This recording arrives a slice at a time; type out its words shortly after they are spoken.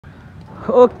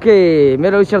Okay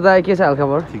मेरो ईश्वर दाइ के छ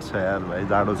हालखबर? ठिक छ यार भाइ,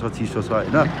 जाडो छ चिसो छ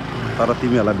हैन, तर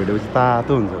तिमीहरूलाई भेटेपछि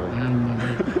तातो हुन्छ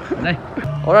भाइ।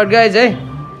 अलराइट गाइज है,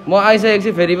 म आइसकेको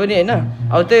छु फेरि पनि हैन।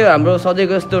 अब त्यही हाम्रो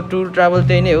सधैँको जस्तो टुर ट्राभल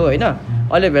त्यही नै हो हैन।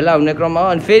 अहिले भेला हुने क्रममा हो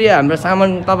अनि फेरि हाम्रो सामान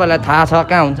तपाईँलाई थाहा छ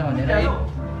कहाँ हुन्छ भनेर है।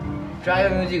 ट्रायो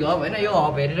म्युजिक हब हैन, यो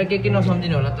हब हेरेर के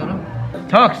नसम्झिनु होला तर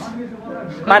ठक्स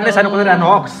पार्ने सानो कुराहरु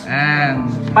हक्स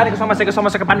पारेको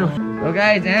समस्याको पार्नु। ओ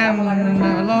गाइज ल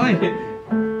है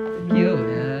के हो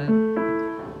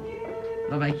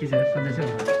ल भाइ के छ सधैँ छ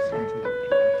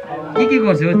के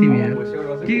गर्छौ तिमी यार,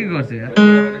 के गर्छौ यार?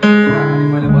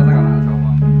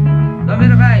 ल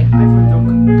मेरो भाइ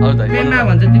पेमा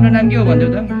भन्छ, तिम्रो नाम के हो भन्थ्यौ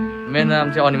त? मेरो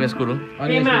नाम चाहिँ अनिमेश गुरुङ।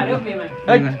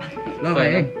 ल भाइ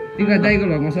है तिम्रो दाइको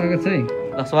भगमा स्वागत छ है।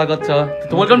 ल स्वागत छ,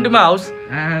 वेलकम टु माई हाउस। ल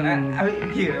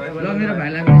मेरो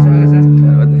भाइलाई पनि स्वागत छ।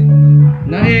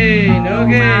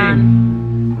 ओके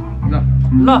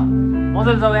ल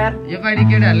मजाले जाऊ यार। यो पार्टी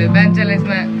केटाहरूले ब्यान्ड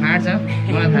च्यालेन्जमा फाड्छ,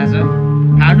 मलाई थाहा छ।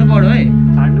 फाड्नु पर्यो है,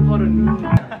 फाड्नु पर्यो नि।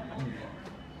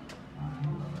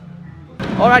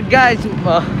 अलराइट गाइज,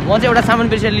 म चाहिँ एउटा सामान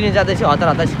बिर्सेर लिन जाँदैछु हतार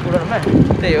स्कुटरमा।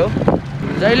 त्यही हो,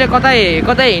 जहिले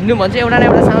कतै हिँड्नु भन्छ एउटा न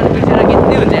एउटा सामान बिर्सेर गीत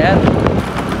हुन्छ यार।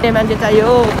 त्यो मान्छे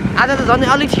चाहियो। आज त झन्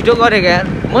अलिक छिटो गरेको यार,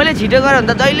 मैले छिटो गरेँ भने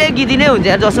त जहिले गीत नै हुन्छ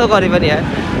यार, जसो गरे पनि यार।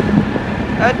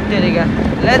 तेरिका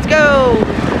लेट्स गो।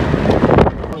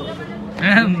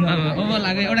 ओभर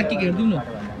लाग्यो एउटा किक हेर्दौँ न।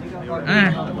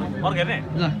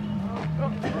 ल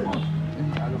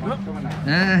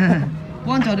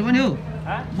पन्चहरू पनि हो,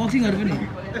 बक्सिङहरू पनि।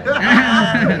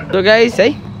 सो गाइस है,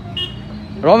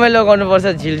 रमाइलो गर्नुपर्छ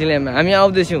झिलझिलेमा। हामी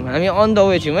आउँदैछौँ, हामी अन द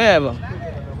वे छौँ है।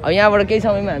 अब यहाँबाट केही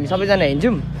समयमा हामी सबैजना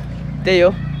हिँड्छौँ, त्यही हो।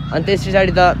 अनि त्यस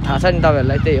पछाडि त थाहा छ नि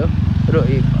तपाईँहरूलाई, त्यही हो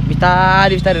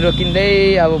बिस्तारै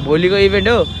रोकिँदै। अब भोलिको इभेन्ट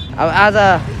हो। अब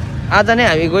आज नै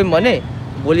हामी गयौँ भने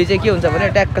भोलि चाहिँ के हुन्छ भने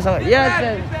ट्याक्कसँग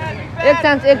एक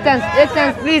चान्स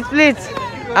प्लिज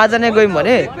आज नै गयौँ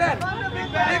भने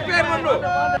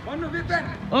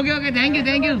okay thank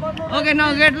you okay know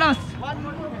get loss.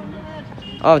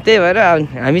 अब त्यही भएर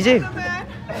हामी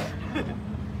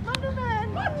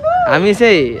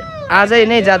चाहिँ आजै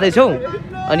नै जाँदैछौँ।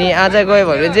 अनि आज गयो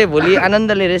भने चाहिँ भोलि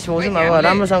आनन्दले रेस्ट पाउँछौँ। अब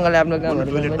राम्रोसँगले आफ्नो कामहरू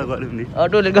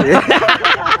टोइलेट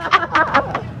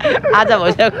आज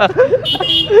भइसक्यो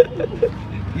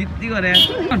यति गरे।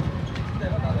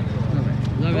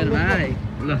 ल मेरो भाइ,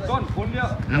 ल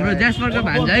हाम्रो ज्यास्परको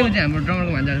भान्जा है, हाम्रो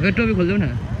ड्रमरको भान्जा। फेरि टोपी खोल्देऊ न,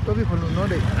 टोपी खोल्नु न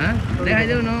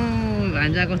देखाइदेऊ न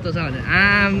भान्जा कस्तो छ भने।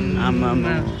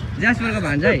 ज्यास्परको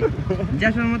भान्जा है,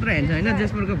 ज्यास्पर मात्र हेर्छ होइन,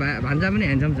 ज्यास्परको भान्जा पनि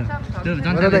ह्यान्डसम छ। त्यो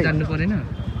जनताले जान्नु परेन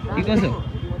कि कसो।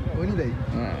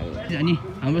 अनि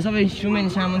हाम्रो सबै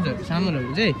सामानहरू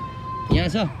चाहिँ यहाँ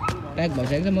छ, प्याक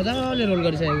भइसकेको छ, मजाले रोल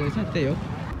गरिसकेको छ। त्यही हो,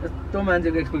 यस्तो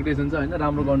मान्छेको एक्सपेक्टेसन छ होइन,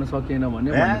 राम्रो गर्न सकिएन भने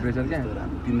भन्ने प्रेसर क्या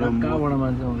कहाँबाट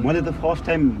मान्छे। मैले त फर्स्ट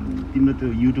टाइम तिम्रो त्यो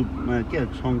युट्युबमा क्या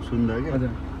सङ सुन्दा क्या,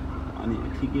 अनि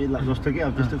ठिकै जस्तो क्या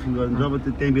अब त्यस्तो फिल गर्नु। जब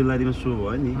त्यो त्यही बेलायतमा सो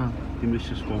भयो नि, तिम्रो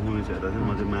स्टेज पर्फर्मेन्स हेर्दा चाहिँ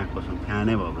म चाहिँ माग कसम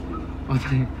फ्यानै भएको थिएँ।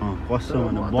 कसो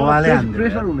भने बबाले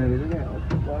प्रेसर हुने रहेछ क्या।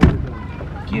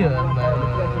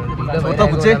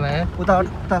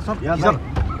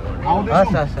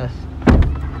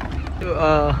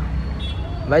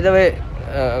 भाइ तपाईँ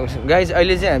गाइज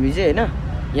अहिले चाहिँ हामी चाहिँ होइन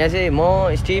यहाँ चाहिँ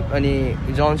म स्टिभ अनि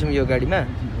जन छौँ यो गाडीमा।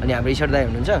 अनि हाम्रो ईश्वर दाई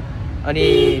हुनुहुन्छ, अनि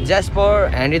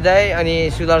ज्यास्पर ह्यान्डी दाई अनि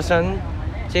सुदर्शन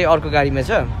चाहिँ अर्को गाडीमा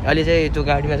छ। अहिले चाहिँ त्यो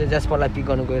गाडीमा चाहिँ ज्यास्परलाई पिक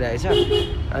गर्नु गइरहेछ।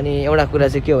 अनि एउटा कुरा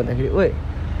चाहिँ के भन्दाखेरि ओए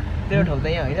त्यो ठाउँ त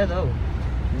यहाँ होइन त हौ।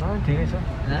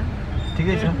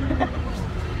 ठिकै छ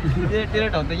तेरो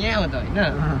ठाउँ त यहाँ हो त होइन।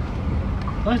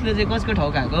 कसले चाहिँ कसको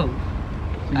ठाउँ खाएको हौ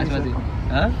खासमा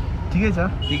चाहिँ? ठिकै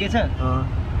छ।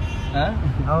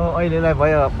 अब अहिलेलाई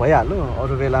भइहाल्यो,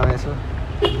 अरू बेलामा यसो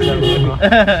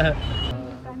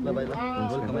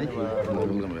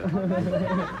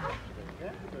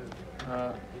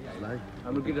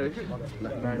हाम्रो गीत रहेछ।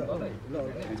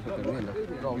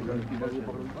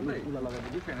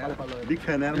 बिग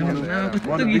फ्यान यार,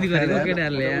 कस्तो गीत गरेको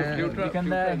केटाहरूले यार।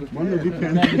 भन्नु बिग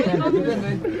फ्यान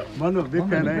भन्नु बिग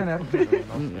फ्यान है।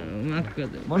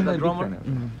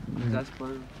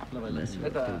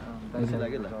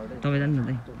 तपाईँ जानु न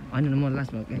त होइन, म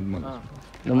लास्ट भएको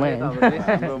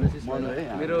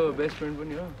मेरो बेस्ट फ्रेन्ड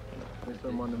पनि हो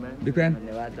बिग फ्यान।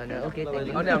 ओके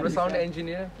अनि हाम्रो साउन्ड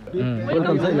इन्जिनियर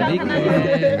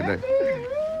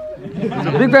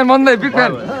बिग फ्यान भन्दै बिग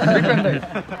फ्यान।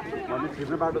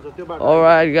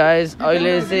 अलराइट गाइज,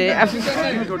 अहिले चाहिँ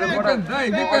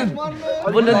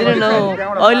बोल्नु दिनु न।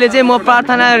 अहिले चाहिँ म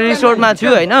प्रार्थना रिसोर्टमा छु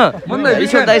होइन,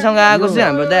 ईश्वर दाईसँग आएको छु।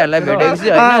 हाम्रो दाईहरूलाई भेटेको छु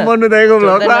होइन।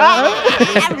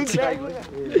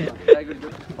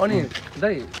 अनि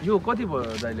दाइ यो कति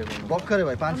भयो दाइले गर्नु भर्खरै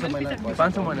भयो 500 महिना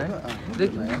 500 महिना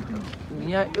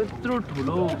यहाँ यत्रो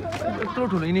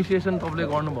ठुलो इनिसिएसन तपाईँले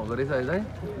गर्नुभएको रहेछ है दाइ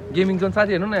गेमिङ जोन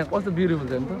साथी हेर्नु न यहाँ कस्तो ब्युटिफुल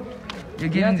छ नि त यो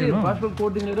गेमिङ जोन बास्केटबल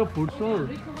कोर्टदेखि लिएर फुटबल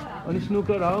अनि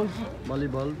स्नुकर हाउस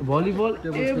भलिबल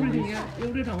एभ्रिथिङ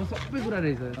एउटै ठाउँमा सबै कुरा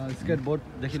रहेछ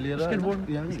स्केटबोर्डदेखि लिएर स्केटबोर्ड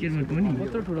पनि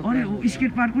कत्रो ठुलो अरे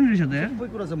स्केट पार्क पनि रहेछ त यार सबै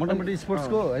कुरा छ मोटामोटी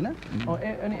स्पोर्ट्सको हैन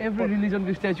अनि एभ्री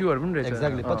रिलिजनको स्ट्याच्युहरू पनि रहेछ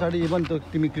एक्ज्याक्टली पछाडि इभन त्यो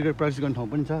तिमी क्रिकेट प्र्याक्टिस गर्ने ठाउँ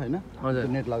पनि छ हैन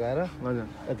नेट लगाएर हजुर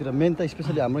यतिर मेन त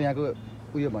स्पेशली हाम्रो यहाँको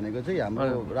उयो भनेको चाहिँ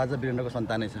हाम्रो राजा वीरेन्द्रको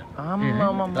सन्तानै छ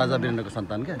राजा वीरेन्द्रको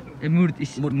सन्तान क्या मूर्ति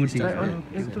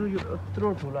यत्रो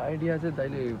ठुलो आइडिया चाहिँ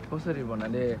दाइले कसरी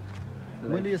भन्नाले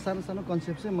मैले यो सानो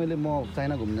कन्सेप्ट चाहिँ म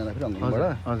चाइना घुम्न जाँदाखेरि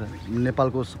हङकङबाट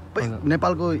नेपालको सबै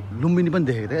नेपालको लुम्बिनी पनि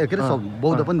देखेको थिएँ के अरे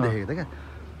बौद्ध पनि देखेको थिएँ क्या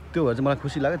त्यो भएर चाहिँ मलाई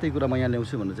खुसी लाग्यो त्यही कुरा म यहाँ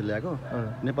ल्याउँछु भनेर चाहिँ ल्याएको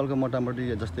नेपालको मोटामोटी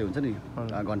जस्तै हुन्छ नि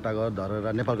घन्टाघर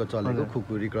धरहरा नेपालको चलेको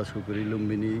खुकुरी क्रस खुकुरी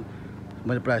लुम्बिनी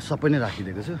मैले प्रायः सबै नै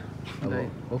राखिदिएको छु अब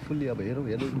होपफुल्ली अब हेरौँ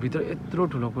भित्र यत्रो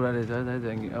ठुलो कुरा रहेछ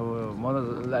अब म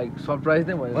त लाइक सरप्राइज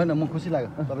नै भयो होइन म खुसी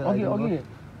लाग्यो अघि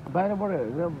बाहिरबाट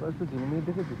हेरेर यस्तो झिल्मी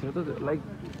देखेँ भित्र त लाइक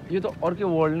यो त अर्कै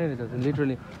वर्ल्ड नै रहेछ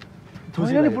लिटरली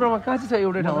छैन नि पुरामा कहाँ चाहिँ छ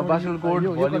एउटै ठाउँमा basketball court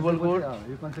volleyball court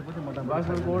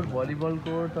basketball court volleyball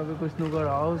court तपाईँको स्नुकर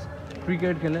हाउस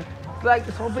क्रिकेट खेल्ने लाइक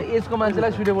सबै एजको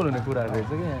मान्छेलाई सुटेबल हुने कुराहरू रहेछ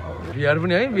क्या भिआर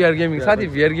पनि है भिआर गेमिङ साथी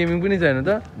भिआर गेमिङ पनि छैन त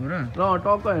ल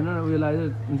टक्क होइन उयो लाग्यो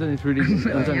हुन्छ नि 3D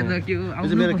हुन्छ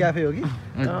नि मेरो क्याफे हो कि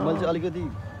मैले चाहिँ अलिकति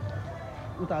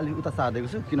उता सार्दिएको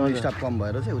छु किनभने स्टाफ कम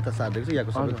भएर चाहिँ उता सार्दिएको छु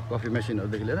यहाँको सबै कफी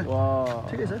मेसिनहरूदेखि लिएर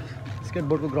ठिकै छ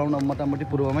स्केटबोर्डको ग्राउन्ड मोटामोटी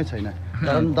पूर्वमै छैन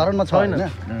धरानमा छ होइन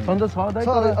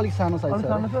अलिक सानो साइज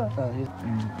छ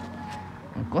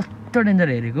कस्तो डेन्जर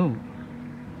हेरेको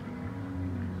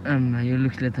आमा यो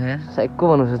लुक्सले त यार साइको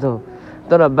बनाउँछ त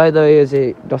तर बाइ द वे यो चाहिँ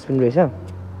डस्टबिन रहेछ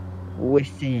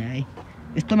वेस्ट चाहिँ यहाँ है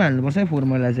यस्तोमा हाल्नुपर्छ है फोहोर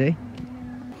मैला चाहिँ है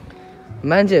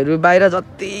मान्छेहरू बाहिर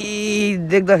जति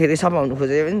देख्दाखेरि सफा हुनु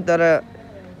खोजे पनि तर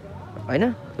होइन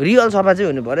रियल सफा चाहिँ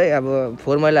हुनु पऱ्यो है अब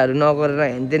फोहोर मैलाहरू नगरेर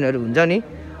हेनतेनहरू हुन्छ नि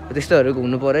त्यस्तोहरू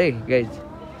हुनु पऱ्यो है गाइज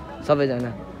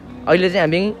सबैजना अहिले चाहिँ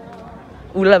हामी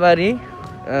उलाबारी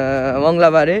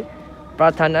मङ्गलाबारी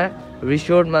प्रार्थना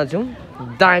रिसोर्टमा छौँ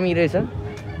दामी रहेछ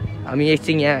हामी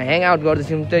एकछिन यहाँ ह्याङ आउट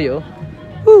गर्दैछौँ त्यही हो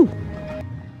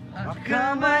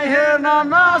हेर्न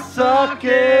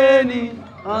नसके नि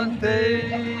अन्ते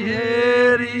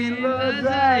हेरी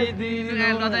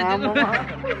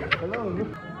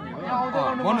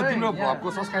मनु तिम्रो भपको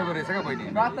सब्स्क्राइबर रहेछ क्या बहिनी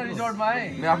प्रार्थना रिसोर्टमा है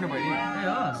मेरो आफ्नो बहिनी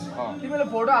तिमीले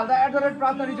फोटो हाल्दा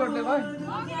 @प्रार्थना रिसोर्ट लेख है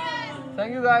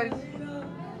थ्याङ्क यू गाइस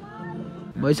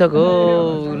भइसक्यो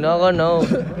नगर्नु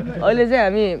अहिले चाहिँ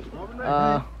हामी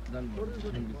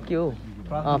के हो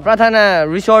प्रार्थना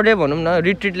रिसोर्टै भनौँ न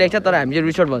रिट्रिट लेख्छ तर हामी चाहिँ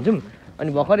रिसोर्ट भन्छौँ अनि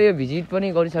भर्खर यो भिजिट पनि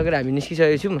गरिसकेर हामी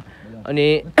निस्किसकेको छौँ अनि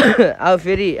अब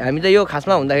फेरि हामी त यो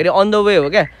खासमा हुँदाखेरि अन द वे हो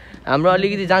क्या हाम्रो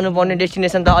अलिकति जानुपर्ने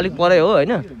डेस्टिनेसन त अलिक परै हो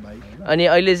होइन अनि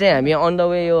अहिले चाहिँ हामी अन द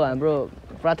वे यो हाम्रो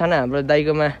प्रार्थना हाम्रो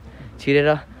दाइकोमा छिरेर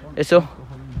यसो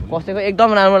बसेको एकदम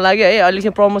राम्रो लाग्यो है अलिक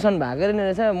चाहिँ प्रमोसन भएको नै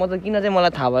रहेछ म त किन चाहिँ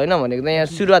मलाई थाहा भएन भनेको त यहाँ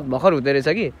सुरुवात भर्खर हुँदो रहेछ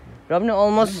कि र पनि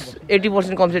अलमोस्ट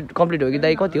 80% कम्प्लिट हो कि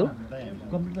दाइ कति हो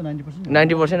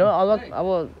 90% हो अब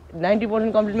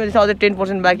 90% कम्प्लिटमा रहेछ अझै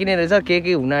 10% बाँकी नै रहेछ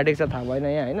के हुन आँटेको छ थाहा भएन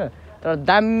यहाँ होइन तर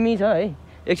दामी छ है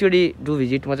एकचोटि डु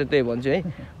भिजिट म चाहिँ त्यही भन्छु है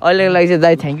अहिलेको लागि चाहिँ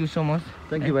दाइ thank you so much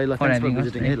thank you भाइ ल थ्याङ्क्स फर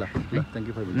भिजिटिङ है ल थ्याङ्क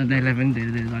यू फर भिजिटिङ दाइलाई पनि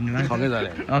धेरै धेरै धन्यवाद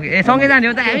ओके सँगै जाने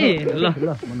हो त हामी ल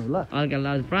भन्नु ल हल्का ल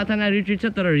प्रार्थना रिट्रिट छ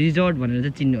तर रिजोर्ट भनेर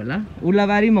चाहिँ चिन्नु होला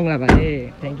उल्लाबारी मङ्गलाबारी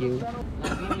थ्याङ्क यू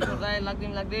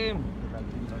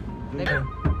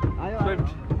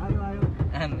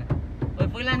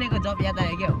पहिला नेको जब याद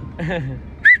आयो क्या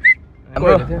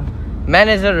हाम्रो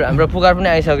म्यानेजर हाम्रो पुकार पनि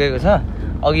आइसकेको छ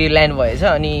अघि ल्यान्ड भएछ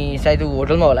अनि सायद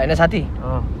होटलमा होला होइन साथी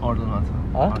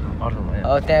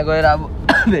त्यहाँ गएर अब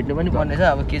भेट्नु पनि पर्ने छ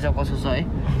अब के छ कसो छ है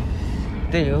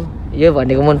त्यही हो यो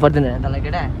भनेको मन पर्दैन तँलाई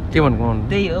केटा के भनेको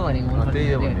त्यही हो भनेको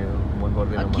मन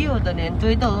पर्दैन के हो त नि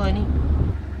त्यही त हो नि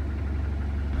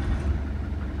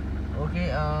okay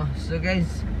so guys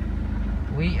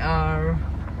we are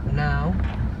now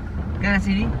कहाँ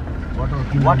सिरी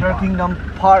वाटर किङडम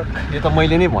पार्क यो त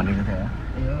मैले नै भनेको थिएँ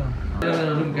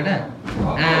रुम केटा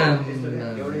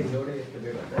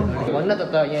भन्न त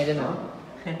यहाँ जानु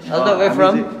all the way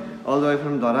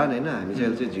from Dharan होइन हामी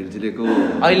चाहिँ झिलझिलेको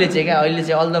अहिले चाहिँ क्या अहिले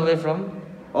चाहिँ all the way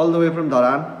from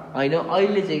Dharan होइन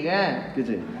अहिले चाहिँ क्या के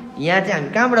चाहिँ यहाँ चाहिँ हामी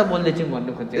कहाँबाट बोल्दैछौँ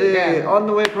भन्नु खोज्छौँ on the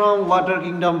way from water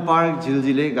kingdom park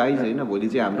Jhiljhile guys होइन भोलि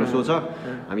चाहिँ हाम्रो सो छ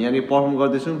हामी यहाँनिर पर्फर्म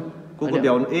गर्दैछौँ को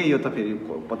भ्याउनु यो त फेरि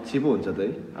पछि पो हुन्छ त है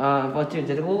पछि हुन्छ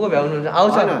को भ्याउनु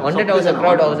आउँछ 100 आउँछ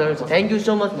क्राउड आउँछ थ्याङ्क यू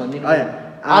सो मच भनिदिनु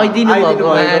आइदिनु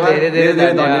भएको धेरै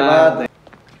धेरै धन्यवाद।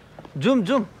 जुम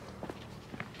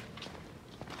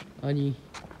अनि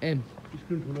एम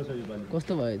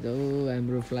कस्तो भयो त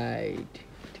हाम्रो फ्लाइट?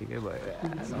 ठिकै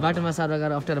भयो। बाटोमा साह्रो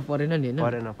गाह्रो अप्ठ्यारो परेन नि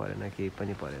होइन? परेन केही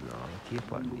पनि परेन के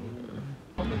पर्ने।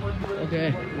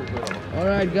 ओके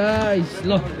अलराइट गाइस,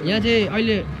 ल यहाँ चाहिँ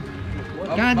अहिले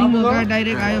कहाँदेखि कहाँ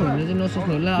डाइरेक्ट आयो भनेर चाहिँ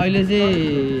नसोच्नु होला। अहिले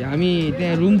चाहिँ हामी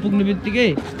त्यहाँ रुम पुग्ने बित्तिकै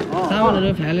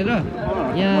सामानहरू फ्यालेर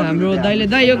यहाँ हाम्रो दाइले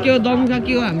दाइ यो के हो दमुका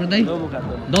के हो हाम्रो दाइ?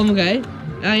 दमुका है।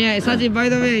 यहाँ साँच्चै बाइ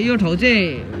द वे यो ठाउँ चाहिँ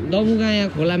दमुका यहाँ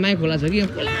खोला माई खोला छ कि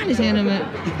पुरानो सानोमा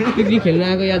पिकनिक खेल्नु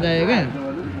आएको याद आयो क्या,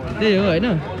 त्यही हो होइन।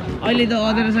 अहिले त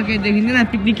अँधेरो छ केही देखिँदैन,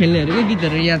 पिकनिक खेल्नेहरूको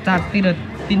गीतहरू यहाँ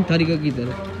 4-3 थरीको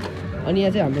गीतहरू। अनि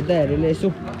यहाँ चाहिँ हाम्रो दाइहरूले यसो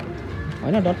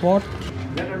होइन डटपट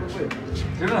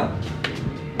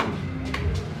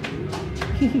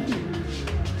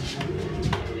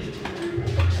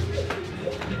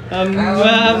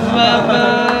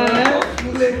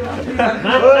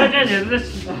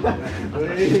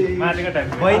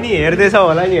बहिनी हेर्दैछ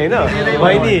होला नि होइन?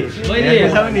 बहिनी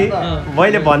हेर्दैछौ नि,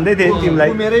 मैले भन्दै थिएँ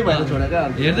तिमीलाई मेरै भएर छोडेको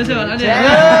हेर्दैछ होला नि,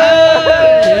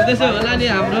 हेर्दैछ होला नि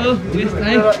हाम्रो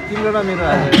उयसलाई, तिम्रो र मेरो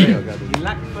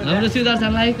हाम्रो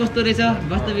सुदर्शनलाई कस्तो रहेछ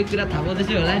वास्तविक कुरा थाहा पाउँदैछ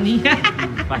होला नि।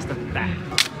 वास्तविकता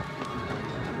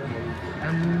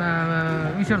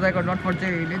ईश्वर दाइको डटपट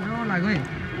चाहिँ डेन्जर लाग्यो है।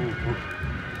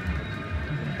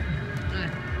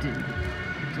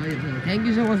 थ्याङ्क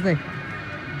यू सो मच दाइ।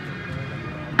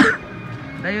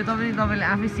 दाइ यो तपाईँले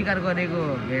आफै स्वीकार गरेको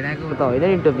भेडाको त होइन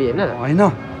नि टोपी होइन? होइन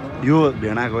यो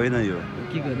भेडाको होइन, यो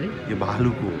के गर्दै यो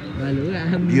भालुको भालु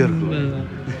बियरको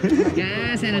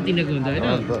कहाँ सानोतिनोको हुन्छ होइन?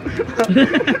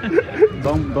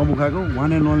 दमुखाको वान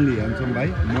एन्ड ओन्ली ह्यान्डसम भाइ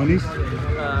मनिष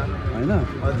होइन?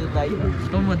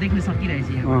 त म देख्न सकिरहेको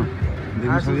छु यहाँ।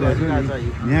 देख्न सकिरहेको छु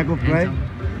यहाँको प्राय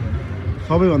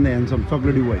सबैभन्दा ह्यान्डसम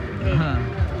चक्लेटी वाइट।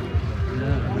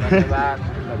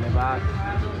 धन्यवाद।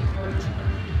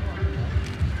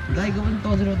 दाइको पनि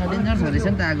तजुर्बा त डेन्जर छ रहेछ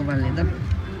नि त आगो बाल्ने त।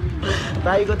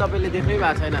 दाइको तपाईँले देख्नै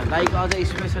भएको छैन, दाइको अझै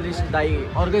स्पेसलिस्ट दाइ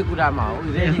अर्कै कुरामा हो,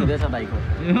 रेडी हुँदैछ दाइको।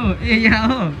 ए यहाँ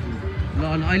हो ल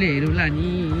अहिले हेरौँला नि।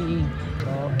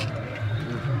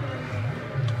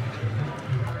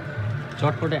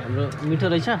 चटपटे हाम्रो मिठो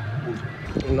रहेछ।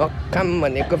 नकाम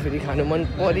भनेको फेरि खानु मन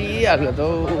परिहाल्यो त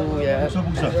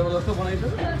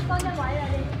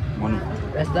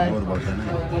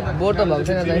बोर त भएको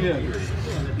छैन दाइ।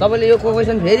 तपाईँले यो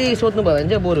क्वेसन फेरि सोध्नुभयो भने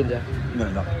चाहिँ बोर हुन्छ।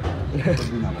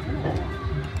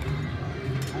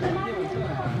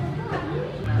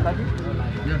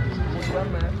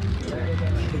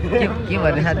 के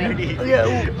भन्ने साथी?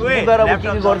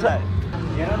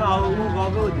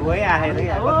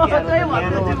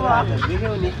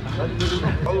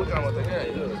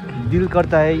 दिल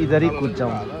करता है इधर ही कूद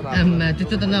जाऊँ।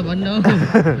 त्यस्तो त नभन्न हौ।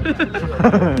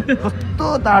 कस्तो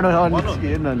टाढो काम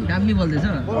नि बोल्दैछ। यो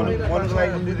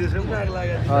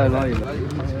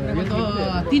त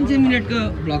 300 मिनटको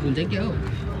ब्लग हुन्छ क्या हो?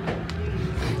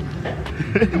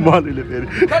 मले फेरि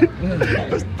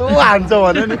कस्तो हान्छ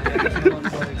भने नि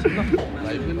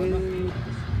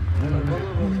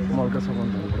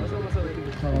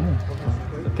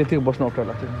त्यति बस्नु अप्ठ्यारो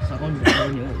लाग्छ।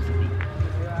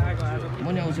 म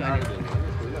नि आउँछु अहिले।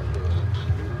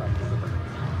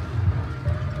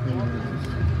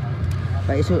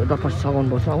 यसो डक्टर सघाउनु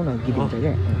पर्छ, आउन गीत हुन्छ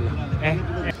क्या।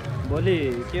 भोलि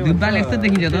धुप्पाले यस्तो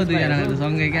देखिन्छ त दुईजना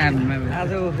सँगै क्या।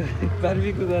 आज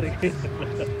बार्बिक्यू गरेको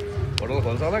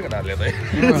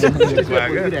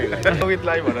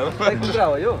कुखुरा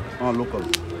हो यो? लोकल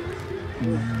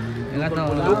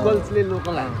लोकल्सले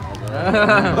लोकल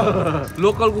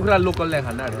लोकल कुखुरा लोकलले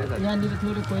खाना यहाँनिर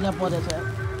थोरै कोइला परेछ।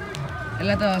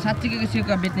 यसलाई त साँच्चीकै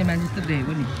सेउका बेच्ने मान्छे जस्तो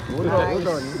देखेको नि।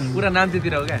 पुरा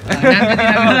नाम्चीतिर हो क्या?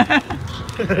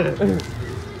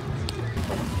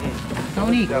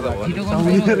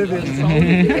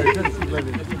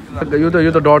 यो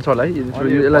त डर छ होला है,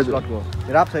 यसलाई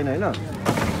राप छैन होइन?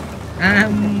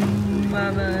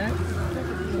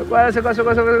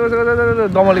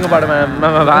 दमलीको बाटोमा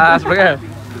भास क्या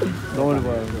दमली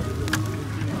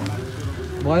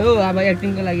भयो। अब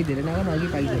एक्टिङको लागि धेरै नगर्नु अघि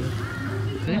पाइसक्यो।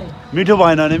 मिठो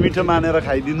भएन भने मिठो मानेर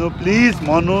खाइदिनु प्लिज।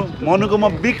 मनुको म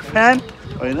बिग फ्यान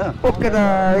होइन? ओके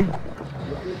दाइ।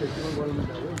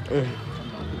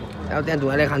 अब त्यहाँ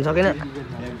धुवाले खान सकेन।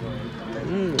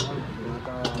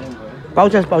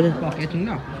 पाउँछ एकछिन न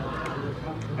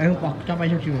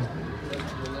चपाइसक्छु।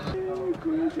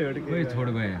 छोड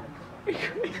गए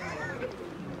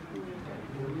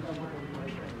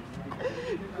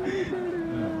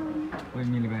कोही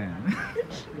मिल गए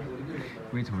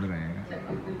कोही छोड गए।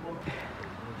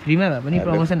 फ्रीमा भए पनि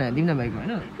प्रमोसन हालिदिउँ न भाइको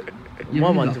होइन? म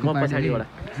भन्छु, म पछाडिबाट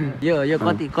यो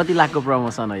कति लाखको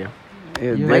प्रमोसन हो यो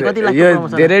यो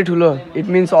धेरै ठुलो it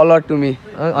means a lot to me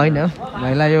होइन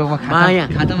भाइलाई यो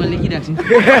खातामा लेखिराख्छु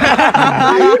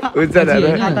हुन्छ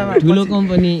दादा ठुलो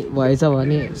कम्पनी भएछ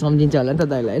भने सम्झिन्छ होला नि त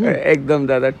दाइलाई होइन एकदम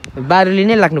दादा बारुली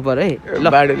नै लाग्नु पर्यो है ल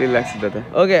बाडुली लाग्छ दादा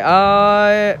ओके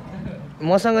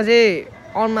मसँग चाहिँ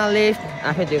अनमा लेफ्ट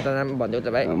आफै त्यो त नाम भनिदेऊ त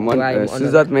भाइ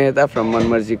Sujat Mehta from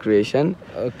मनमर्जी creation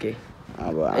okay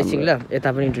अब एकछिन ल यता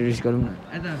पनि इन्ट्रोड्युस गरौँ न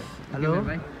हेलो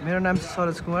मेरो नाम चाहिँ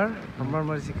सरोज कुमार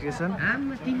मनमर्जी क्रिएसन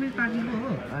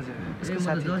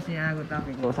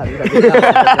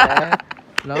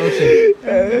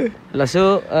ल सो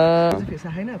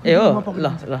ए हो ल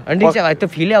ल अनि ठिक छ भाइ त्यो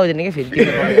फिलै आउँदैन कि फेरि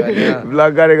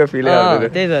ब्लग गरेको फिलै आउँदैन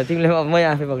त्यही त तिमीले म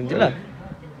आफै पकाउँछु ल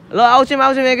ल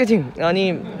आउँछौँ एकैछिन अनि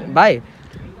भाइ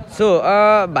सो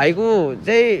भाइको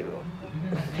चाहिँ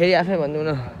फेरि आफै भनिदिउँ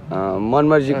न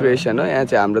मनमर्जी क्रिएसन हो यहाँ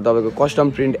चाहिँ हाम्रो तपाईँको कस्टम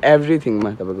प्रिन्ट एभ्रिथिङमा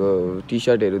तपाईँको टी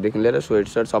सर्टहरूदेखि लिएर स्वेट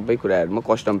सर्ट सबै कुराहरूमा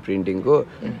कस्टम प्रिन्टिङको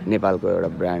नेपालको एउटा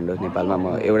ब्रान्ड हो नेपालमा म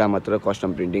एउटा मात्र कस्टम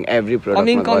प्रिन्टिङ एभ्री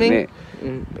प्रोडक्टमा गर्ने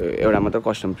एउटा मात्र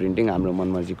कस्टम प्रिन्टिङ हाम्रो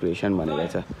मनमर्जी क्रिएसन भनेर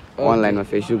छ अनलाइनमा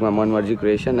फेसबुकमा मनमर्जी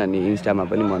क्रिएसन अनि इन्स्टामा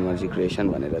पनि मनमर्जी क्रिएसन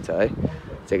भनेर छ है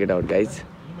चेक इट आउट गाइज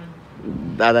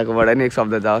दादाकोबाट नि एक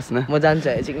शब्द जाओस् न म जान्छु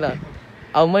एकछिन ल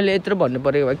अब मैले यत्रो भन्नु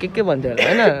परेको भए के भन्थ्यो होला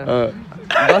होइन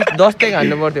 10 टेक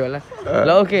हान्नु पर्थ्यो होला ल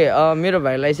ओके मेरो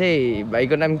भाइलाई चाहिँ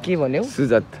भाइको नाम के भन्यौ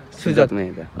सुजात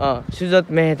मेहता सुजात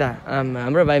मेहता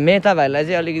हाम्रो भाइ मेहता भाइलाई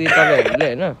चाहिँ अलिकति तपाईँहरूले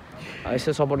होइन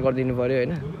यसो सपोर्ट गरिदिनु पऱ्यो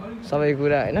होइन सबै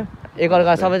कुरा होइन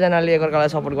एकअर्का सबैजनाले एकअर्कालाई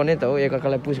सपोर्ट गर्ने त हो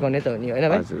एकअर्कालाई पुस गर्ने त हो नि होइन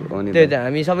भाइ त्यही त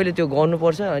हामी सबैले त्यो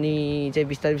गर्नुपर्छ अनि चाहिँ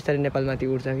बिस्तारै नेपालमाथि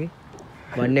उठ्छ कि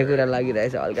भन्ने कुरा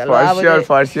लागिरहेछ हल्का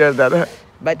दादा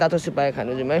भाइ तातो सुपाए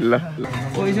खानु चाहिँ ल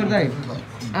ईश्वर दाइ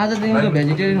आजदेखिको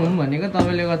भेजिटेरियन हुनु भनेको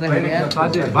तपाईँले गर्दाखेरि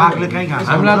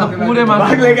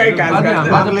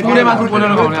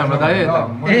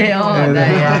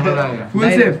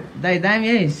दाइ दामी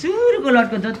है सुरुको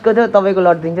लटको जतिको थियो तपाईँको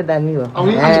लट दिन्छ दामी हो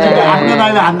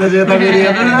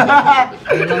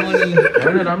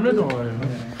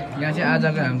यहाँ चाहिँ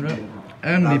आजको हाम्रो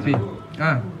MVP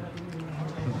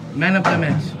man of the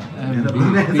match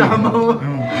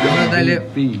दाइले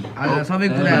सबै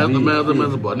कुरा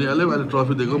भनिहाल्यो अहिले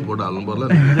ट्रफी दिएको पनि फोटो हाल्नु पर्ला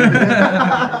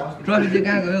ट्रफी चाहिँ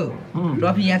कहाँ गयो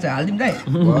ट्रफी यहाँ चाहिँ हालिदिउँ दाइ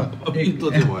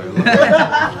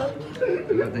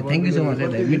थ्याङ्क यू सो मच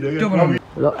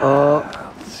ल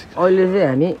अहिले चाहिँ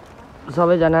हामी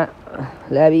सबैजना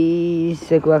ल्याबिस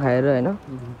सेकुवा खाएर होइन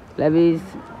ल्याबिस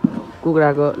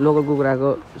कुखुराको लोकल कुखुराको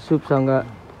सुपसँग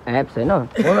एप्स होइन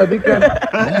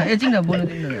एकछिन बोल्नु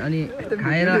दिनु अनि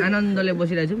खाएर आनन्दले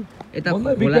बसिरहेको छौँ यता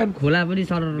खोला पनि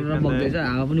सर बग्दैछ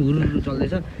हावा पनि हुरुरु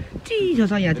चल्दैछ चिसो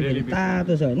छ यहाँ चाहिँ फेरि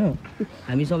तातो छ होइन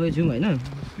हामी सबै छौँ होइन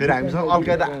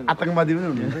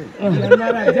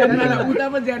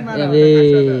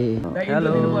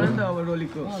हेलो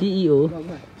सिइओ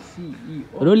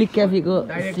रोलिक क्याफेको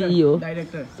सिइओ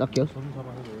सक्यो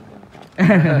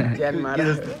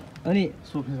अनि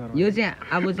यो चाहिँ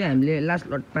अब चाहिँ हामीले लास्ट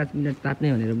 5 मिनट ताप्ने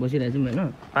भनेर बसिरहेको छौँ होइन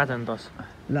 5 अनि 10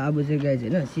 ल अब चाहिँ गाइज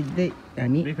होइन सिधै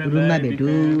हामी रुममा भेटौँ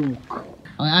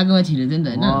अब आगोमा छिरेको थियो नि त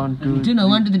होइन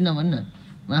 1 2 3 नभन् न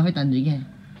म आफै तान्छु क्या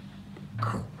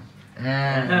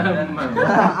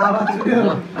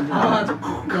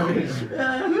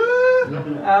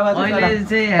अहिले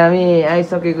चाहिँ हामी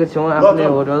आइसकेको छौँ आफ्नै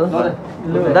होटल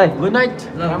गुड नाइट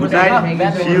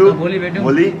भोलि भेटौँ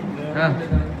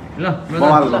ल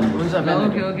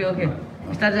ओके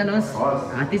बिस्तारै जानुहोस्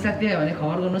हात्ती साथी आयो भने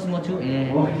खबर गर्नुहोस् म छु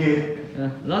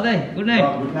ल दाइ गुड नाइट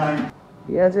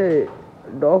यहाँ चाहिँ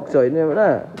डग छ होइन एउटा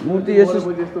मूर्ति यस्तो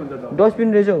डस्टबिन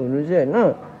रहेछ हुनु चाहिँ होइन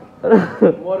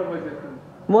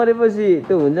मरेपछि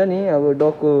त्यो हुन्छ नि अब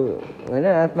डगको होइन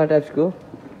आत्मा टाइप्सको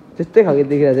त्यस्तै खालको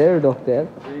देखिरहेको छ डग त यार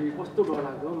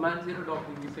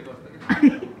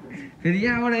फेरि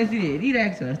यहाँबाट यसरी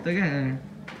हेरिरहेको छ जस्तो क्या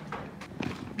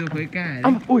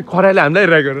खराले हामीलाई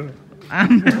हेरिरहेको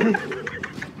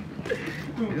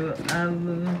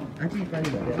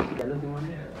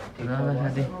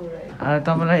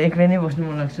तपाईँलाई एक्लै नै बस्नु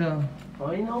मन लाग्छ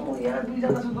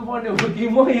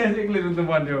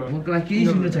केही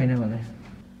सुन्नु छैन मलाई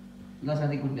ल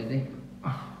साथी कुट्ने चाहिँ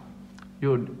यो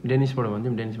डेनिसबाट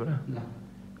भन्छौँ डेनिसबाट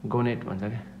गोनेट भन्छ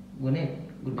क्या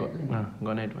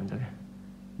गनेट भन्छ क्या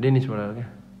डेनिसबाट हो क्या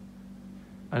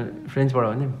अनि फ्रेन्चबाट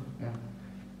भन्छौँ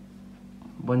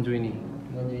बन्जुइनी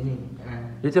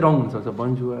यो चाहिँ रङ हुनसक्छ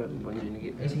बन्जुवा बन्जुइनी के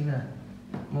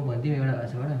म भन्थेँ एउटा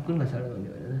भाषाबाट कुन भाषाबाट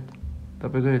भन्यो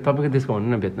भने तपाईँको देशको भन्नु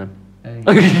न भियतनाम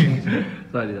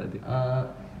सरी साथी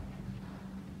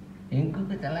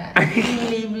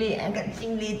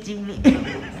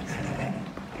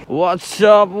What's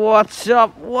up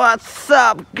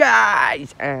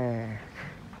guys?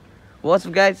 What's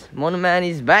up guys? Monuman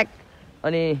is back.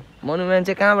 अनि Monuman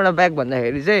चाहिँ कहाँबाट ब्याक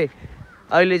भन्दाखेरि चाहिँ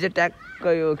अहिले चाहिँ ट्याक्क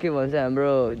यो के भन्छ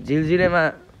हाम्रो झिलझिलेमा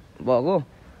भएको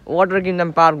वाटर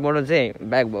किङडम पार्कबाट चाहिँ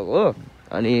ब्याक भएको हो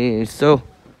अनि so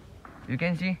you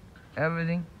can C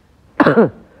everything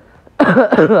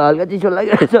हल्का चिसो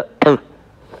लागिरहेछ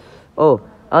ओ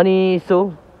अनि सो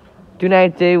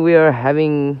टुनाइट चाहिँ we are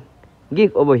having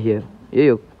gig over here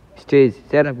यो स्टेज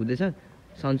सेटअप हुँदैछ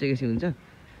साउन्ड चेक यसो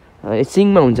हुन्छ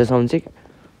सिङमा हुन्छ साउन्ड चेक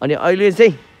अनि अहिले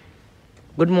चाहिँ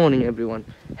good morning everyone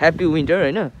happy winter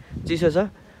होइन चिसो छ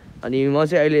अनि म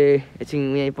चाहिँ अहिले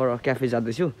एकछिन यहीँ पर क्याफे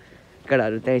जाँदैछु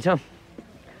केटाहरू त्यहीँ छ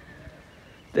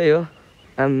त्यही हो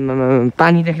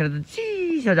पानी देखेर त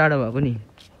चिसो जाडो भएको नि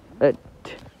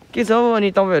के छ हौ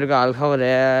अनि तपाईँहरूको हालखबर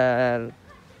यार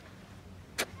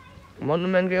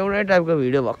मोनुमेन्टको एउटै टाइपको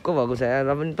भिडियो भक्क भएको छ यार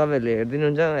र पनि तपाईँहरूले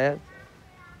हेरिदिनुहुन्छ यार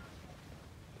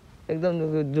एकदम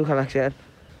दुःख लाग्छ यार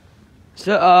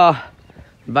so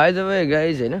by the way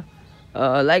guys होइन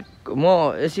लाइक म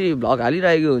यसरी भ्लग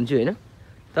हालिरहेको हुन्छु होइन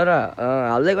तर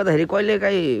हाल्दै गर्दाखेरि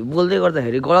कहिलेकाहीँ बोल्दै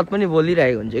गर्दाखेरि गलत पनि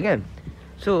बोलिरहेको हुन्छ क्या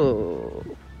सो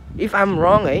इफ आइ एम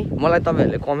रङ है मलाई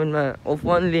तपाईँहरूले कमेन्टमा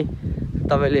ओपनली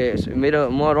तपाईँले मेरो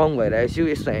म रङ भइरहेको छु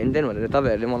यस्तो हेनतेन भनेर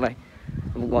तपाईँहरूले मलाई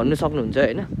भन्नु सक्नुहुन्छ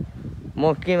होइन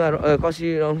म केमा कसरी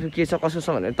रङ छु के छ कसो छ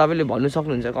भनेर तपाईँले भन्नु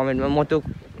सक्नुहुन्छ कमेन्टमा म त्यो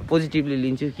पोजिटिभली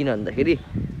लिन्छु किन भन्दाखेरि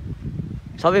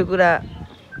सबै कुरा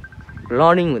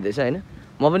लर्निङ हुँदैछ होइन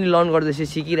म पनि लर्न गर्दैछु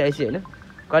सिकिरहेको छु होइन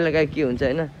कहिलेकाहीँ के हुन्छ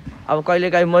होइन अब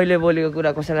कहिलेकाहीँ मैले बोलेको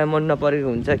कुरा कसैलाई मन नपरेको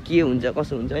हुन्छ के हुन्छ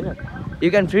कसो हुन्छ होइन you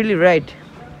can freely right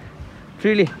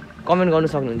freely comment गर्नु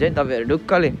सक्नुहुन्छ है तपाईँहरू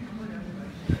ढुक्कले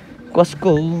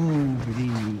कसको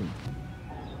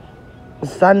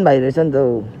सान भाइ रहेछ नि त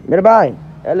मेरो भाइ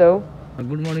hello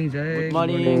good morning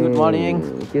good morning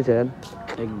के छ यार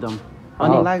एकदम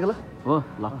अनि लाग्यो ल हो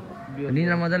ल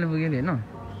निद्रा मजाले पुग्यो नि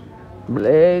होइन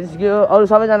लेट्स गो अरू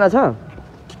सबैजना छ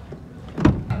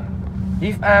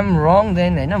if I am wrong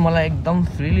then होइन मलाई एकदम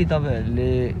फ्रिली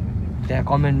तपाईँहरूले त्यहाँ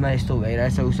कमेन्टमा यस्तो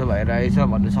भइरहेछ उसो भइरहेछ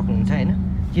भन्नु सक्नुहुन्छ होइन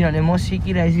किनभने म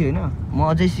सिकिरहेछु होइन म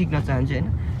अझै सिक्न चाहन्छु होइन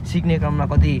सिक्ने क्रममा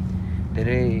कति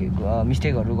धेरै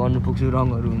मिस्टेकहरू गर्नु पुग्छु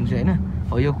रङहरू हुन्छ होइन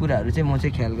हो यो कुराहरू चाहिँ म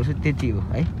चाहिँ ख्याल गर्छु त्यति हो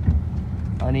है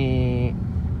अनि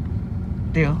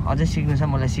त्यही हो अझै सिक्नु छ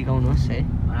मलाई सिकाउनुहोस् है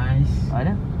होइन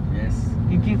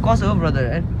के कसो हो ब्रदर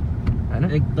है होइन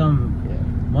एकदम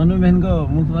मोनुमेन्टको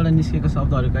मुखबाट निस्केको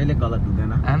शब्दहरू कहिले गलत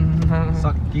हुँदैन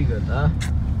सकिगयो त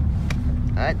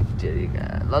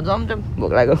ल जम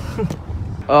भोक लाग्यो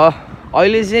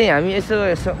अहिले चाहिँ हामी यसो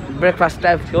ब्रेकफास्ट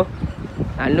टाइपको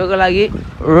हान्नुको लागि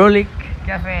रोलिक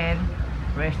क्याफे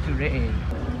एन्ड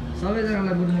रेस्टुरेन्ट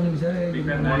सबैजनालाई गुड मर्निङ छ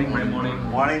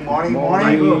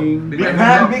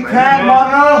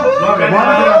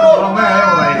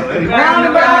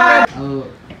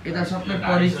यता सबै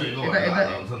परिचित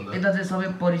यता चाहिँ सबै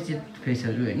परिचित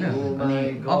फेसहरू होइन अनि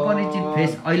अपरिचित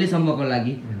फेस अहिलेसम्मको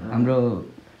लागि हाम्रो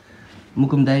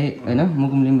मुकुम दाई होइन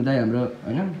मुकुम लिम्बू दाई हाम्रो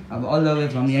होइन अब अल द वे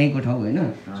फ्रम यहीँको ठाउँ होइन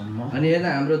अनि यता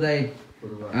हाम्रो दाई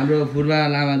हाम्रो फुर्बा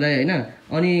लामा दाई होइन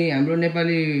अनि हाम्रो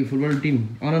नेपाली फुटबल टिम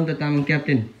अनन्त तामाङ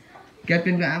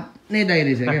क्याप्टेनको आफ्नै दाई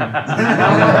रहेछ क्या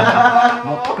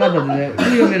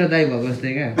उयो मेरो दाई भएको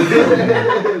जस्तै क्या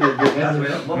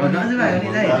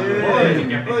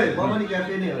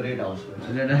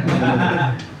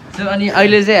सो अनि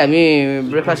अहिले चाहिँ हामी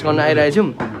ब्रेकफास्ट गर्न आइरहेछौँ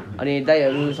अनि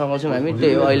दाईहरूसँग छौँ हामी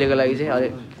त्यही हो अहिलेको लागि चाहिँ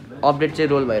अपडेट चाहिँ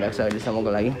रोल भइरहेको छ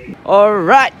अहिलेसम्मको लागि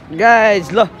अलराइट गाइज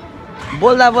ल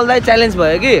बोल्दा बोल्दै च्यालेन्ज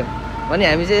भयो कि अनि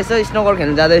हामी चाहिँ यसो स्नोकर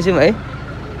खेल्न जाँदैछौँ है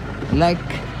लाइक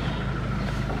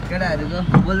केटाहरूको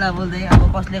बोल्दा बोल्दै अब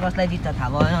कसले कसलाई जित्छ थाहा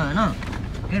भएन होइन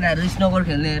केटाहरू स्नोकर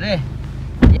खेल्ने अरे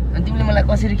अनि तिमीले मलाई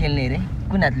कसरी खेल्ने अरे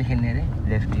कुन हातले खेल्ने अरे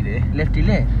लेफ्टीले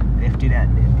लेफ्टीले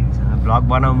हातले ब्लग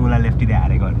बनाऊ मुला लेफ्टीले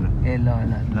हारेको गर्नु ए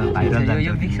ल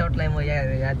यो बिग सर्टलाई म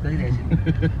याद गरिरहेछु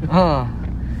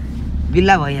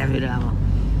बिल्ला भयो यहाँ मेरो अब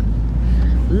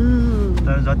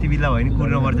तर जति बिल्ला भयो नि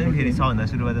कुर्नु पर्छ नि फेरि सबभन्दा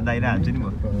सुरुमा त दाइरा हाल्छु नि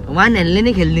म वान ह्यान्डले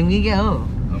नै खेलिदिउँ कि क्या हो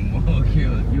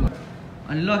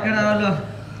अनि ल केटा ल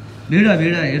भिड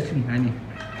हेर्छौँ हामी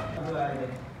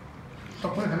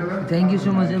थ्याङ्क यू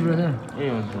सो मच है ब्रदर ए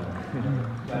हुन्छ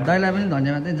दाइलाई पनि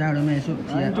धन्यवाद है जाडोमा यसो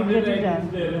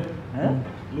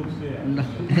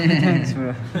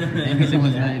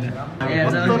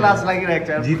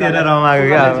जितेर रमाएको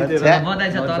क्या बधाई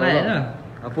छ तँलाई होइन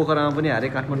पोखरामा पनि हारे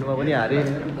काठमाडौँमा पनि हारे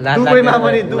दुबईमा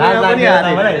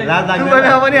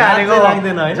पनि हारेको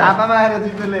लाग्दैन है झापामा आएर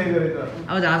जित्नु ल्याएको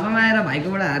अब झापामा आएर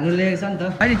भाइकोबाट हार्नु ल्याएको छ नि त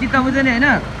अहिले चित्त बुझ्यो नि होइन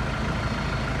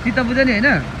चित्त बुझ्यो नि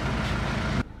होइन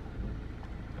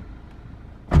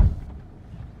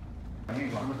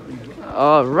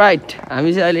राइट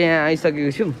हामी चाहिँ अहिले यहाँ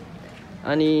आइसकेको छौँ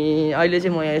अनि अहिले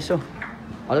चाहिँ म यहाँ यसो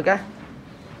हल्का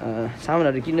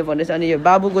सामानहरू किन्नुपर्ने छ अनि यो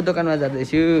बाबुको दोकानमा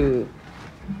जाँदैछु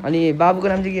अनि बाबुको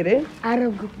नाम चाहिँ के अरे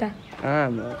आरव गुप्ता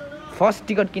फर्स्ट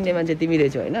टिकट किन्ने मान्छे तिमी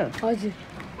रहेछौ होइन हजुर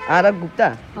आरव गुप्ता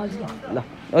हजुर ल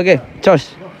ओके चर्स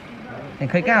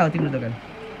खै कहाँ हो तिम्रो दोकान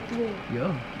यो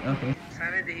ओके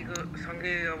सानैदेखिको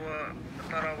सँगै अब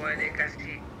तर अब अहिले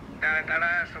एक्कासी टाढा टाढा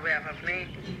सबै आफ्नै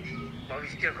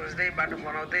भविष्य खोज्दै बाटो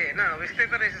बनाउँदै होइन अब यस्तै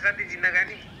त रहेछ साथी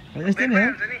जिन्दगानी यस्तै नै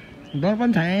हो दर्पण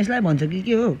छाया यसलाई भन्छ कि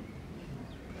के हो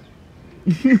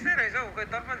यस्तै रहेछ हौ खोइ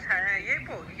दर्पण छाया यही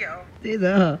पो हो कि क्या हो त्यही त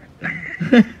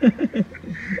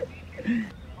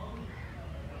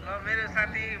ल मेरो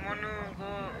साथी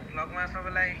मनुको भ्लगमा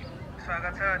सबैलाई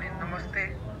स्वागत छ अनि नमस्ते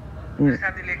मेरो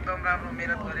साथीले एकदम राम्रो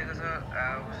मेहनत गरेको छ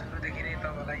सुरुदेखि नै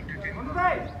तपाईँलाई इन्टरटेन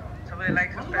सबैले लाइक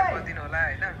सब्सक्राइब गरिदिनु होला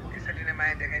होइन यसरी नै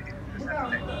माया देखाइदिनु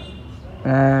साथीलाई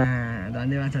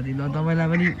धन्यवाद साथी ल तपाईँलाई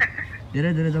पनि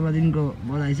धेरै धेरै जन्मदिनको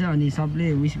बधाई छ अनि सबले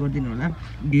विस गरिदिनु होला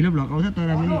ढिलो भ्लग आउँछ तर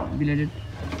पनि बिलेटेड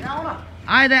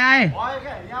आए त आए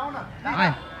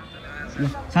आए ल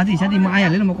साथी साथी म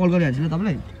आइहालेँ ल म कल गरिहाल्छु ल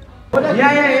तपाईँलाई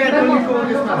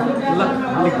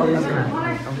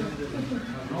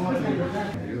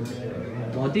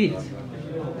भतिज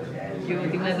के हो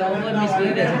तिमीलाई त ओभर मिस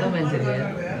गरिरहेछ त मान्छेहरूले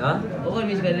ओभर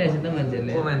मिस गरिरहेछ त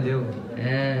मान्छेहरूले को मान्छे हो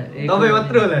ए तपाईँ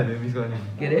मात्रै होला नि मिस गर्ने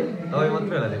के अरे तपाईँ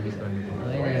मात्रै होला नि मिस गर्ने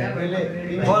होइन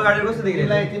बल गाडी कस्तो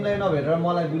देखिरहेछ तिमीलाई नभेटेर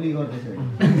मलाई गुली गर्दैछ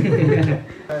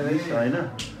होइन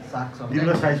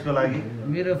तिम्रो साइजको लागि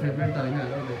मेरो फेभरेट त होइन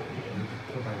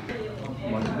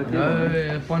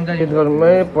पन्जा गीत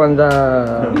गर्नुमै पन्जा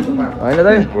होइन त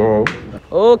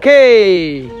ओके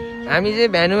हामी चाहिँ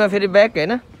भ्यानुमा फेरि ब्याक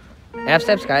होइन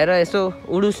एप्स खाएर यसो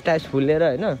उडुस टाइप्स फुलेर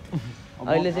होइन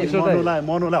अहिले चाहिँ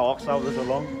मनुलाई हक्स आउँदैछ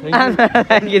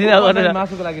लङ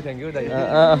मासुको लागि थ्याङ्क यू दाइ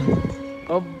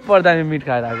अब्बर दामी मिट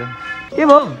खाएर आएको के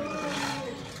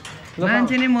भयो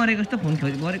मान्छे नै मरेको जस्तो फोन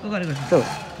गरेको जस्तो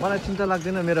मलाई चिन्ता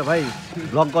लाग्दैन मेरो भाइ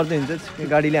भ्लग गर्दै हिँड्छ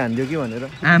गाडीले हानिदियो कि भनेर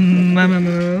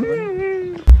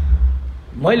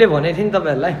मैले भनेको थिएँ नि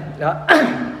तपाईँहरूलाई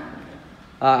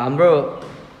हाम्रो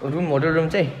रुम होटल रुम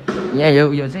चाहिँ यहाँ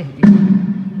यो चाहिँ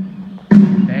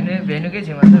भेनुकै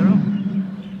छेउमा छ रुम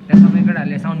त्यहाँ सबै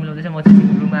केटाहरूले साउन्ड मिलाउँदैछ म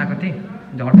चाहिँ रुममा आएको थिएँ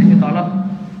झर्दैछु तल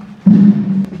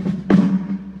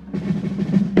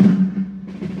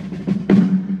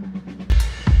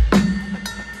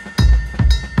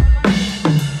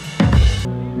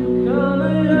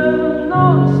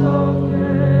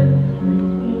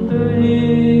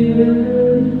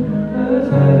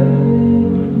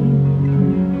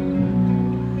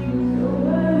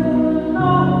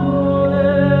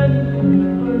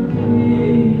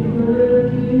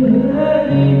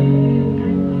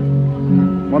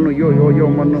यो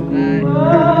Mannu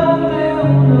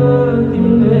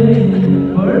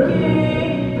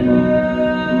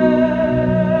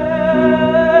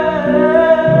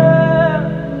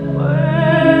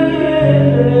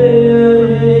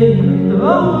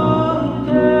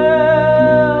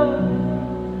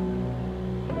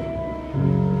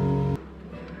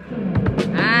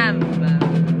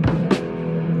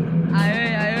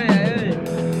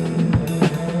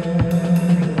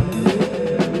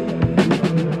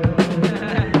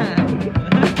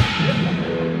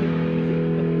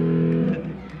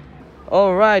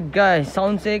Alright guys,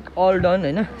 sound check all done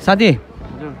हैन साथी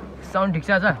साउन्ड ठीक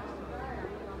छ आज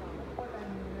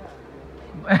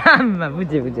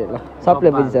बुझे ल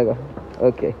सबले बुझिसक्यो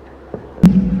ओके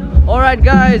Alright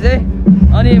guys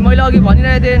अनि मैले अघि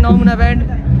भनिरहेको थिएँ नमुना ब्यान्ड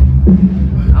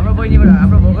हाम्रो बहिनीबाट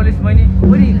हाम्रो भोकलिस्ट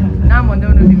बहिनी नाम भन्दै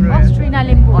हुनु तिम्रो अस्ट्रेलिया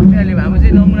लिम्बू हाम्रो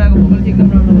चाहिँ नमुनाको भोकलिस्ट एकदम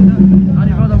राम्रो हुन्छ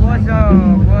अनि ब्रदर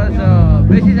वाज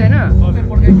बेसी छैन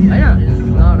हैन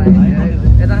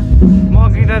यता म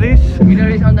गिटारिस्ट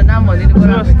अन्त नाम भनिदिनु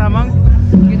पर्यो सुरज तामाङ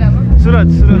के तामाङ सुरज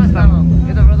तामाङ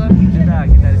यता ब्रदर यता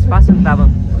गिटारिस्ट पासङ तामाङ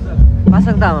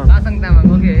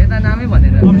ओके यता नामै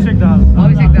भनेर अभिषेक दाहाल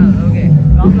ओके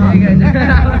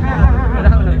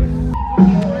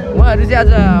उहाँहरू चाहिँ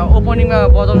आज ओपनिङमा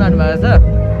बजाउन जानु भएको छ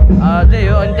त्यही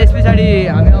हो अनि त्यस पछाडि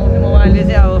हामी आउँछौँ उहाँले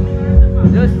चाहिँ अब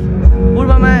जस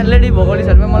पूर्वमा लेडी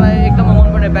भोकलिस्टहरूमा मलाई एकदम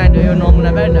मनपर्ने ब्यान्ड हो यो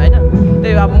नमुना ब्यान्ड होइन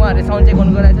त्यही हो अब उहाँहरूले साउन्ड चेक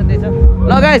गर्नु गइरहेको छ त्यही छ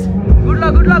ल गाइस गुड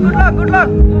लक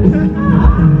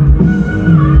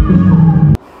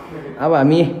अब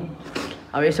हामी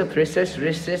अब यसो फ्रेस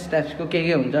टाइप्सको के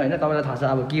हुन्छ होइन तपाईँलाई थाहा छ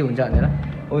अब के हुन्छ भनेर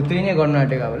हो त्यही नै गर्नु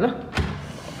आँटेको अब ल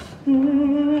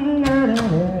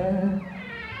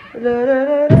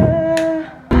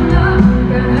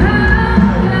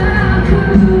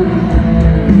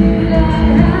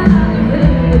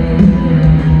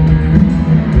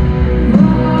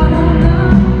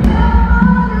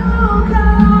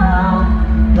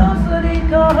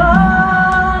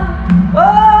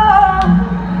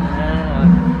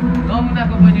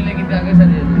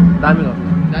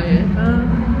हामी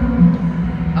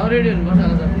अब रेडी हुनुपर्छ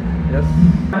होला sir yes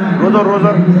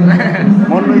Roger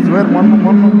Mannu is where Mannu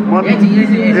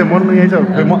ए मन्नु यही छ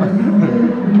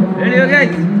रेडी हो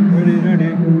गाइस रेडी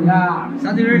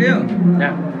साथी रेडी हो ओके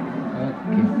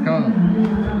कम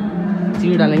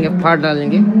चिड़ डालेंगे फाड़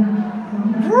डालेंगे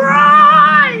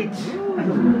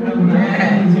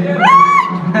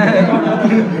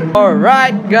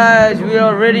Alright guys, we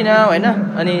are ready now, हैन?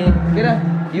 अनि केरा,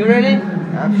 you ready?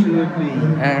 Absolutely.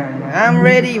 I'm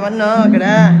ready, भन्नु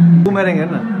केरा. बुमेरेङ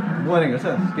हेर्न बुमेरेङ हेर्छ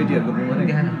केटीहरुको बुमेरेङ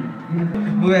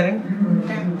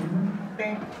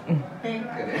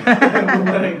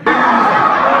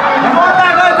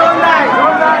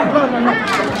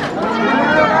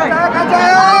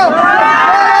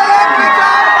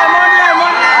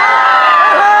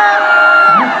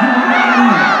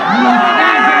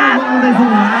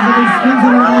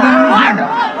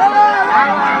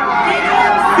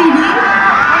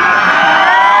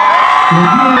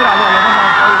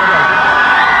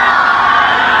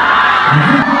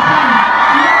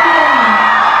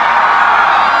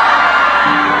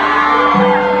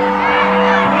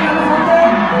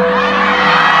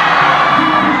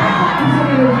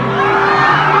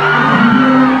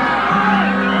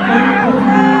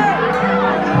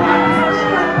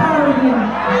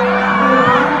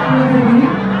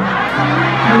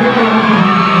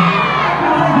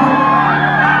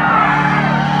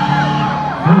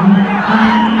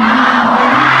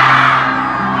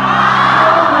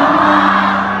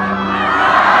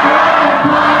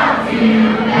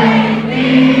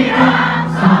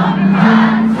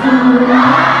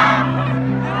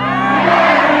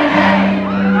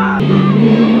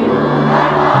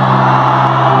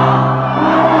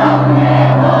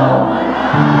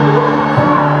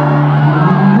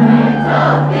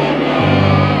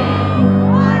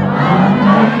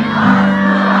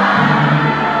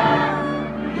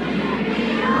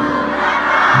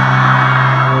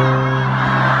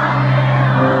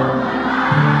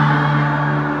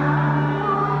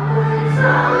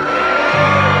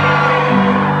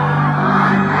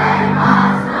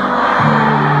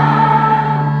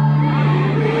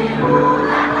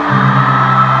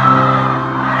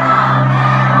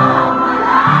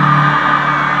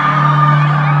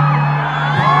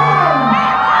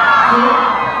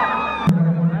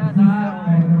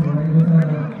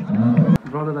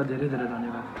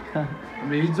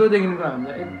हिजोदेखिको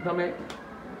हामीलाई एकदमै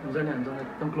हुन्छ नि हामीसँग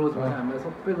एकदम क्लोज भएर हामीलाई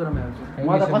सबै कुरामा हेर्छ म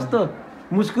त कस्तो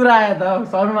मुस्कुरायो त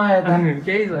शर्मायो त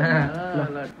केही छैन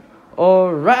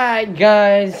Alright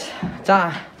guys,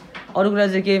 अरू कुरा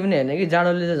चाहिँ केही पनि होइन कि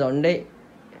जाडोले चाहिँ झन्डै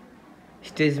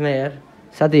स्टेजमा यार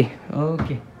साथी.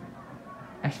 ओके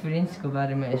एक्सपिरियन्सको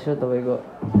बारेमा यसो तपाईँको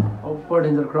अप्पर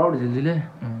डेन्जर क्राउड झिल्झिले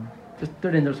त्यस्तो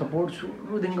danger support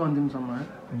सुरुदेखिको अन्तिमसम्म.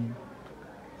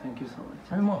 Thank you so much.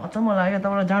 अनि म अचम्म लाग्यो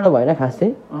तपाईँलाई जाडो भएन खास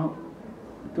चाहिँ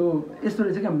त्यो यस्तो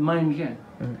रहेछ क्या माइन्ड क्या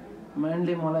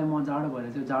माइन्डले मलाई म जाडो भएर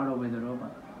चाहिँ जाडो वेदर हो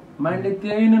माइन्डले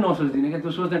त्यही नै नसोच्दिनँ क्या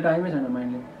त्यो सोच्ने टाइमै छैन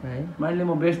माइन्डले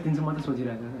म बेस्ट दिन्छु मात्रै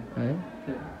सोचिरहेको छ है.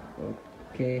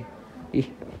 ओके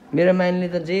मेरो माइन्डले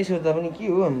त जे सोच्दा पनि के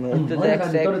हो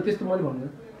तर त्यस्तो मैले भन्नु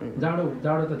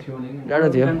जाडो त थियो नि जाडो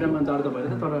थियो जाडो त भएर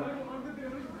तर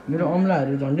मेरो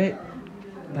अम्लाहरू झन्डै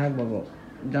भाग भएको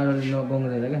जाडोले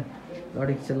नगङ्ग्रेर क्या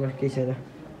लडेको छ ल केही छैन.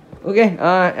 ओके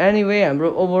एनिवे हाम्रो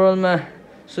ओभरअलमा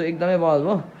सो एकदमै बल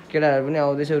भयो केटाहरू पनि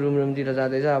आउँदैछ रुमतिर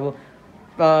जाँदैछ. अब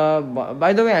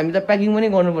बाइ द वे हामी त प्याकिङ पनि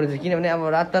गर्नुपर्ने छ किनभने अब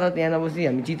रात यहाँ नबसी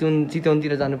हामी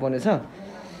चितवनतिर जानुपर्ने छ.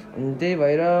 त्यही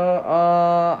भएर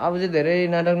अब चाहिँ धेरै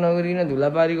नाटक नगरिकन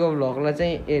धुलाबारीको भ्लगलाई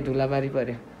चाहिँ धुलाबारी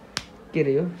पऱ्यो के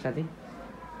अरे हो साथी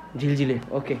झिलझिले.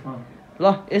 ओके ल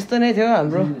यस्तो नै थियो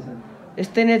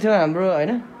हाम्रो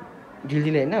होइन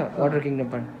झिलझिले होइन वाटर किङडम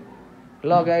पार्क.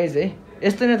 ल गाइज है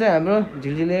यस्तो नै थियो हाम्रो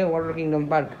झिलझिले वाटर किङडम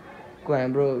पार्कको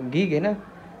हाम्रो गिग होइन.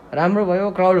 राम्रो भयो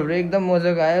क्राउडहरू एकदम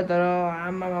मजाको आयो तर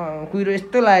आमा कुहिरो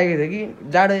यस्तो लागेको थियो कि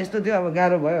जाडो यस्तो थियो अब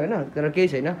गाह्रो भयो होइन तर केही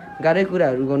छैन गाह्रै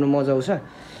कुराहरू गर्नु मजा आउँछ.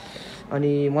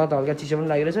 अनि मलाई त हल्का चिसो पनि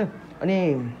लागिरहेछ. अनि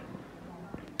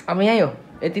अब यहीँ हो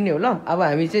यति नै हो ल. अब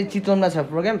हामी चाहिँ चितवनमा छ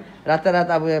प्रोग्राम रात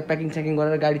अब प्याकिङ स्याकिङ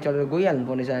गरेर गाडी चढेर गइहाल्नु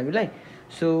पर्नेछ हामीलाई.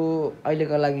 सो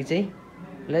अहिलेको लागि चाहिँ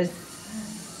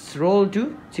लेट्स रोल टु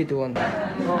चितवन.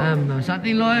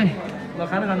 साथी ल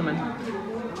खाना खानु माने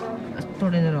यस्तो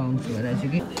डेन्जर आउँछु भइरहेको छु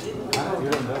कि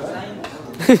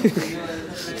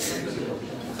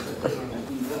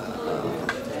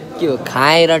के हो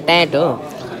खाएर ट्याट हो.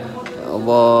 अब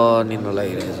निन्द्रा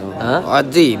लागिरहेछ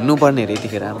अझै हिँड्नु पर्ने अरे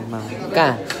यतिखेर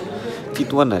कहाँ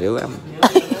चितवन अरे हो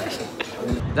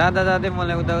जाँदा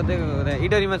मलाई उता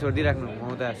इटरीमा छोडिदिइराख्नु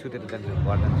म उता सुतेर जान्छु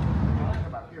घर जान्छु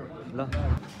ल.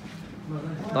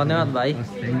 धन्यवाद भाइ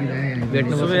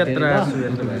भेट्नु शुभयात्रा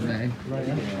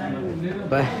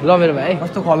भाइ ल मेरो भाइ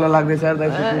कस्तो खल्लो लाग्दैछ यार दाइ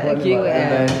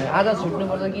आज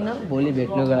छुट्नुपर्छ किन भोलि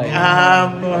भेट्नुको लागि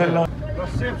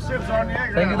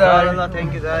थ्याङ्क यू दाइ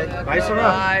थ्याङ्क यू दाइ भाइसँग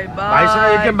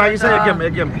एक गेम बाँकी छ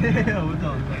एक गेम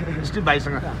स्टिल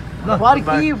भाइसँग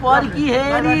फर्की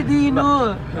हेरिदिनु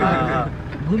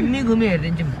घुमी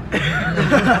हेरिदिन्छौँ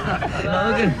ल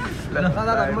okay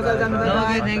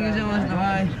thank you so much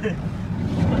भाइ